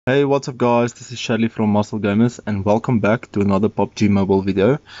Hey, what's up guys, this is Shadley from Muscle Gamers and welcome back to another PUBG Mobile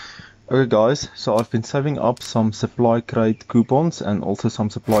video. Okay guys, so I've been saving up some supply crate coupons and also some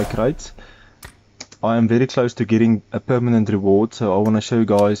supply crates. I am very close to getting a permanent reward, so I want to show you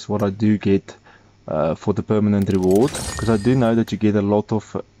guys what I do get for the permanent reward, because I do know that you get a lot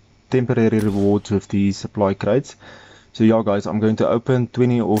of temporary rewards with these supply crates. So yeah guys, I'm going to open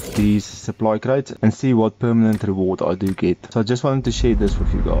 20 of these supply crates and see what permanent reward I do get. So I just wanted to share this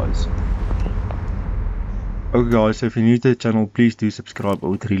with you guys. Okay guys, so if you're new to the channel, please do subscribe, I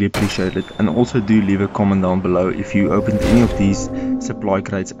would really appreciate it. And also do leave a comment down below if you opened any of these supply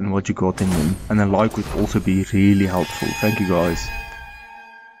crates and what you got in them. And a like would also be really helpful. Thank you guys.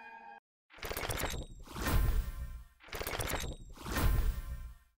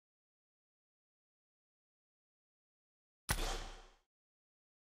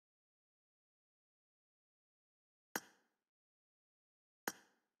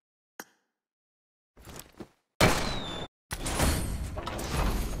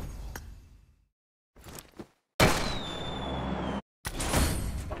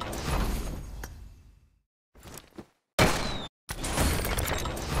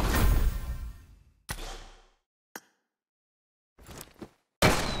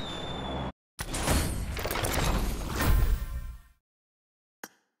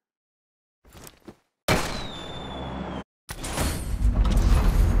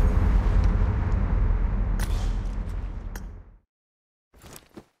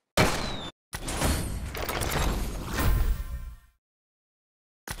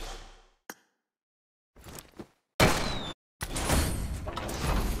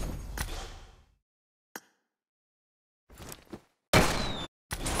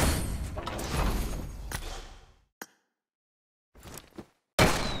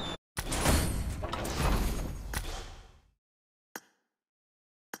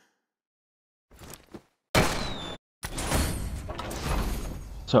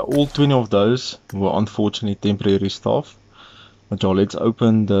 So all 20 of those were unfortunately temporary stuff. But yeah, let's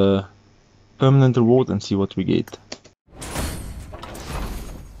open the permanent reward and see what we get.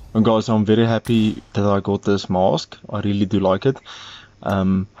 And guys, I'm very happy that I got this mask. I really do like it.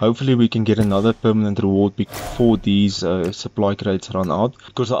 Hopefully we can get another permanent reward before these supply crates run out.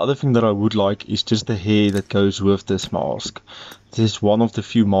 Because the other thing that I would like is just the hair that goes with this mask. This is one of the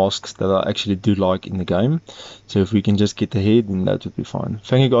few masks that I actually do like in the game. So if we can just get the hair, then that would be fine.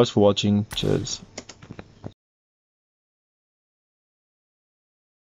 Thank you guys for watching. Cheers.